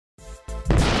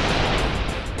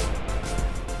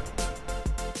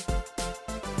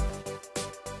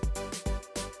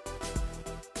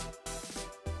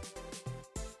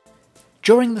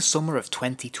During the summer of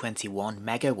 2021,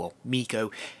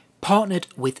 Mego partnered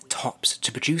with Topps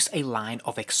to produce a line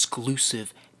of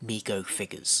exclusive Mego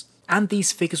figures. And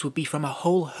these figures would be from a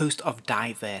whole host of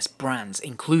diverse brands,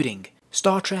 including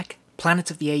Star Trek, Planet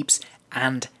of the Apes,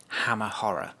 and Hammer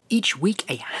Horror. Each week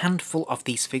a handful of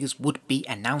these figures would be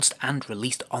announced and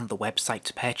released on the website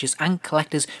to purchase, and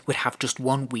collectors would have just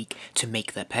 1 week to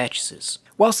make their purchases.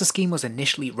 Whilst the scheme was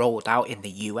initially rolled out in the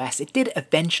US, it did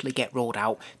eventually get rolled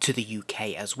out to the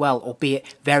UK as well,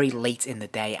 albeit very late in the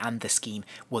day, and the scheme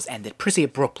was ended pretty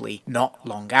abruptly not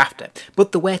long after.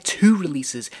 But there were 2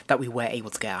 releases that we were able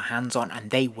to get our hands on, and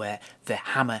they were the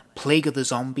Hammer Plague of the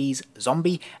Zombies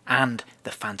Zombie and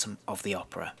the Phantom of the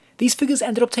Opera. These figures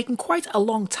ended up taking quite a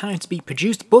long time to be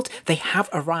produced, but they have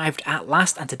arrived at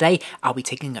last, and today I'll be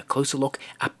taking a closer look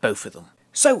at both of them.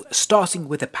 So, starting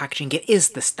with the packaging, it is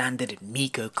the standard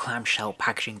Mego clamshell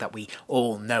packaging that we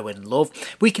all know and love.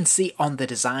 We can see on the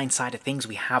design side of things,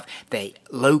 we have the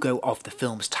logo of the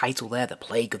film's title there, The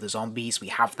Plague of the Zombies. We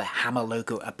have the Hammer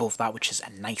logo above that, which is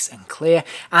nice and clear.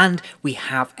 And we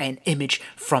have an image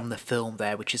from the film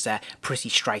there, which is pretty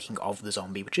striking of the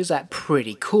zombie, which is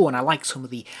pretty cool. And I like some of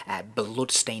the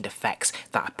blood-stained effects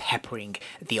that are peppering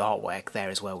the artwork there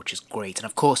as well, which is great. And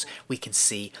of course, we can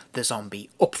see the zombie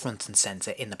up front and centre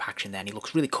in the packaging there, and he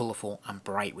looks really colourful and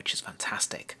bright, which is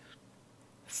fantastic.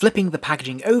 Flipping the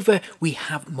packaging over, we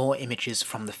have more images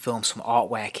from the film, some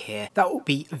artwork here that will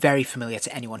be very familiar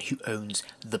to anyone who owns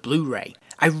the Blu-ray.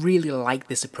 I really like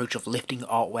this approach of lifting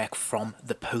artwork from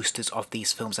the posters of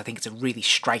these films. I think it's a really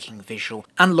striking visual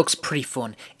and looks pretty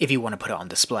fun if you want to put it on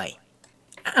display.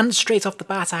 And straight off the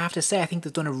bat, I have to say, I think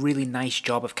they've done a really nice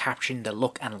job of capturing the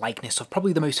look and likeness of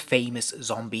probably the most famous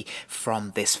zombie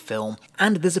from this film.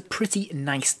 And there's a pretty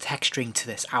nice texturing to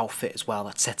this outfit as well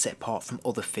that sets it apart from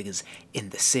other figures in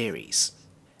the series.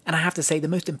 And I have to say, the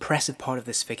most impressive part of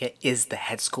this figure is the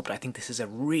head sculpt. I think this is a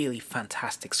really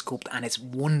fantastic sculpt, and it's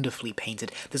wonderfully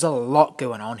painted. There's a lot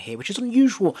going on here, which is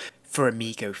unusual for a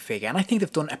Mego figure, and I think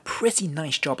they've done a pretty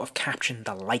nice job of capturing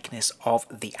the likeness of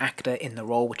the actor in the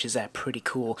role, which is pretty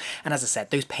cool. And as I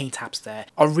said, those paint apps there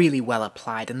are really well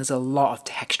applied, and there's a lot of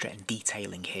texture and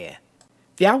detailing here.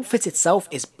 The outfit itself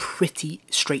is pretty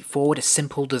straightforward, a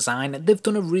simple design, and they've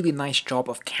done a really nice job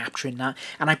of capturing that,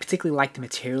 and I particularly like the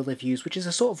material they've used, which is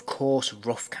a sort of coarse,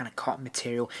 rough kind of cotton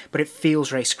material, but it feels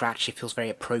very scratchy, it feels very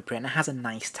appropriate, and it has a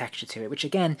nice texture to it, which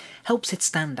again helps it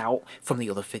stand out from the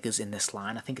other figures in this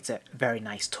line. I think it's a very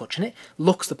nice touch, and it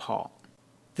looks the part.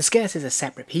 The skirt is a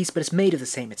separate piece, but it's made of the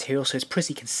same material, so it's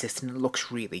pretty consistent and it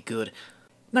looks really good.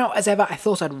 Now, as ever, I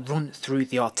thought I'd run through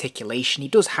the articulation. He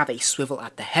does have a swivel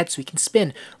at the head, so he can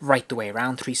spin right the way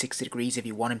around 360 degrees if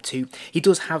you want him to. He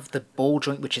does have the ball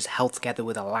joint, which is held together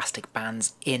with elastic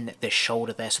bands in the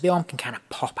shoulder there, so the arm can kind of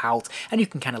pop out, and you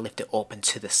can kind of lift it up and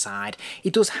to the side. He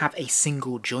does have a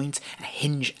single joint, a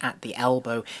hinge at the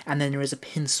elbow, and then there is a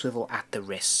pin swivel at the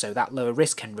wrist, so that lower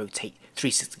wrist can rotate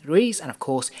 360 degrees, and of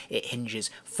course, it hinges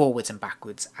forwards and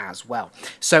backwards as well.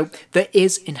 So there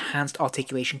is enhanced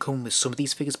articulation coming with some of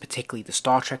these figures, particularly the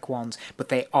Star Trek ones, but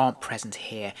they aren't present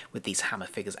here with these Hammer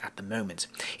figures at the moment.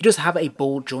 He does have a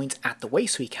ball joint at the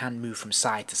waist, so he can move from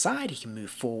side to side, he can move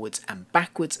forwards and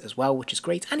backwards as well, which is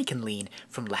great, and he can lean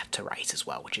from left to right as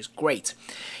well, which is great.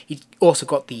 He's also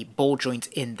got the ball joint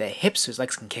in the hips, so his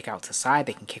legs can kick out to the side,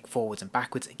 they can kick forwards and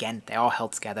backwards. Again, they are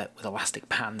held together with elastic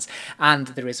bands, and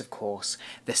there is, of course,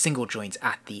 the single joint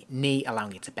at the knee,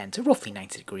 allowing it to bend to roughly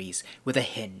 90 degrees with a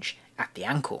hinge at the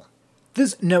ankle.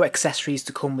 There's no accessories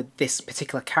to come with this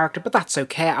particular character, but that's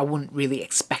okay. I wouldn't really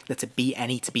expect there to be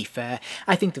any, to be fair.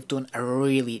 I think they've done a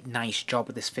really nice job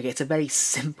with this figure. It's a very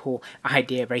simple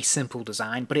idea, very simple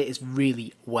design, but it is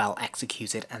really well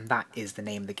executed, and that is the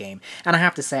name of the game. And I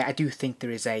have to say, I do think there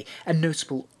is a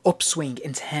noticeable upswing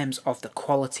in terms of the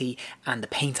quality and the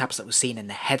paint apps that we're seeing in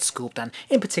the head sculpt, and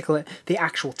in particular, the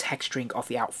actual texturing of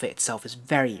the outfit itself is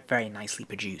very, very nicely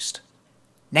produced.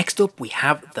 Next up, we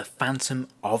have the Phantom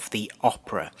of the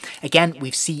Opera. Again,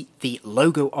 we see the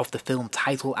logo of the film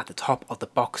title at the top of the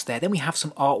box there. Then we have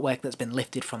some artwork that's been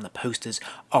lifted from the posters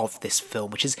of this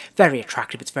film, which is very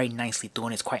attractive. It's very nicely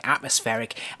done. It's quite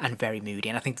atmospheric and very moody,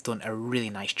 and I think they've done a really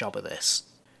nice job of this.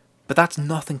 But that's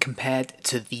nothing compared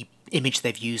to the image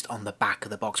they've used on the back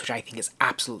of the box, which I think is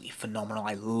absolutely phenomenal.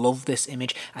 I love this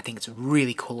image. I think it's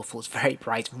really colourful, it's very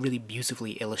bright, really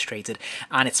beautifully illustrated,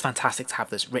 and it's fantastic to have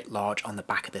this writ large on the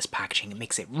back of this packaging. It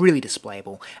makes it really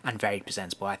displayable and very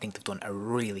presentable. I think they've done a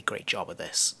really great job of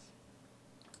this.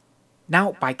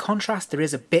 Now, by contrast, there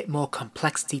is a bit more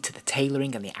complexity to the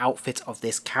tailoring and the outfit of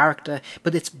this character,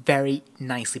 but it's very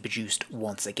nicely produced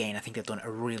once again. I think they've done a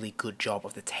really good job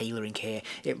of the tailoring here.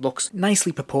 It looks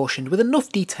nicely proportioned with enough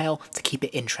detail to keep it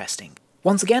interesting.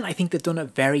 Once again, I think they've done a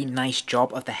very nice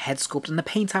job of the head sculpt, and the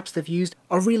paint apps they've used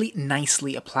are really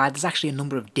nicely applied. There's actually a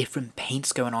number of different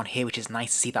paints going on here, which is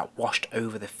nice to see that washed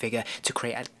over the figure to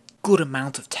create a good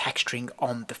amount of texturing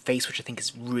on the face, which I think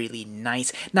is really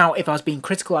nice. Now, if I was being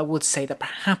critical, I would say that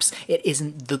perhaps it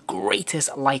isn't the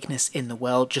greatest likeness in the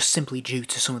world, just simply due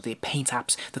to some of the paint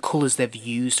apps, the colours they've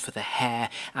used for the hair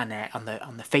and on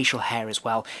the facial hair as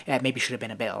well. Maybe should have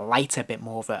been a bit lighter, a bit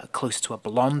more of a closer to a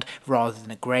blonde rather than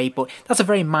a grey, but that's a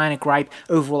very minor gripe.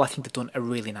 Overall, I think they've done a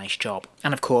really nice job.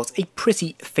 And of course, a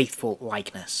pretty faithful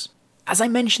likeness. As I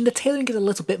mentioned, the tailoring is a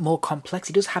little bit more complex.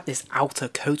 He does have this outer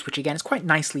coat, which again is quite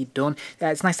nicely done.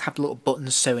 It's nice to have the little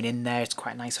buttons sewn in there, it's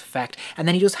quite a nice effect. And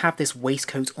then he does have this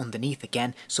waistcoat underneath,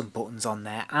 again, some buttons on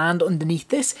there. And underneath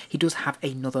this, he does have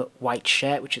another white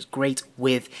shirt, which is great,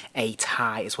 with a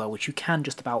tie as well, which you can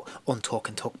just about untuck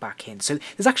and tuck back in. So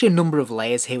there's actually a number of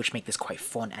layers here, which make this quite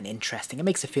fun and interesting. It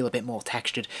makes it feel a bit more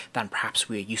textured than perhaps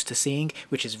we're used to seeing,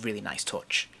 which is a really nice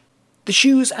touch. The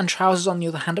shoes and trousers, on the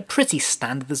other hand, are pretty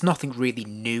standard. There's nothing really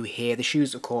new here. The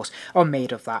shoes, of course, are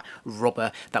made of that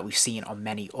rubber that we've seen on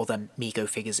many other Mego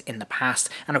figures in the past.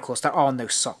 And of course, there are no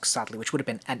socks, sadly, which would have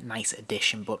been a nice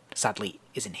addition, but sadly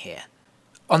isn't here.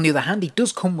 On the other hand, he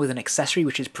does come with an accessory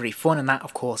which is pretty fun, and that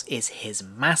of course is his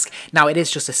mask. Now, it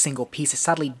is just a single piece. It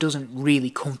sadly doesn't really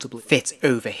comfortably fit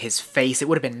over his face. It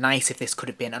would have been nice if this could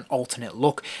have been an alternate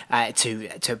look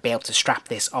to be able to strap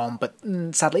this on, but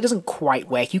sadly it doesn't quite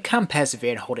work. You can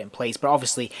persevere and hold it in place, but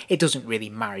obviously it doesn't really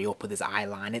marry up with his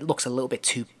eyeline. It looks a little bit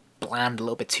too bland, a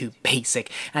little bit too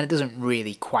basic, and it doesn't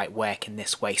really quite work in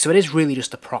this way. So it is really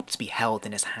just a prop to be held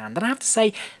in his hand, and I have to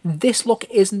say, this look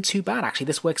isn't too bad actually.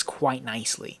 This works quite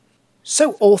nicely.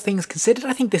 So all things considered,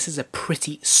 I think this is a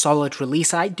pretty solid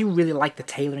release. I do really like the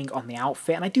tailoring on the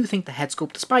outfit, and I do think the head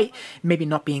sculpt, despite maybe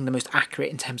not being the most accurate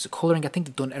in terms of colouring, I think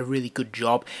they've done a really good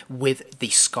job with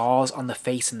the scars on the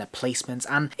face and the placements,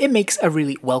 and it makes a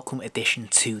really welcome addition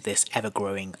to this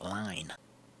ever-growing line.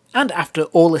 And after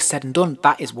all is said and done,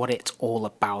 that is what it's all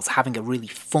about, having a really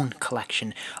fun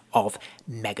collection of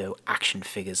Mego action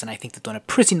figures. And I think they've done a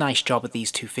pretty nice job with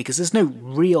these two figures. There's no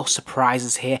real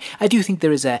surprises here. I do think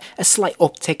there is a slight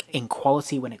uptick in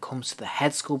quality when it comes to the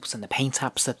head sculpts and the paint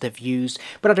apps that they've used,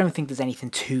 but I don't think there's anything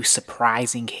too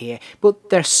surprising here. But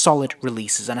they're solid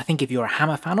releases, and I think if you're a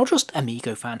Hammer fan or just a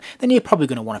Mego fan, then you're probably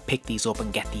going to want to pick these up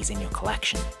and get these in your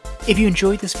collection. If you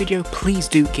enjoyed this video, please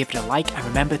do give it a like, and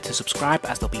remember to subscribe,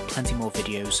 as there'll be plenty more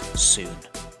videos soon.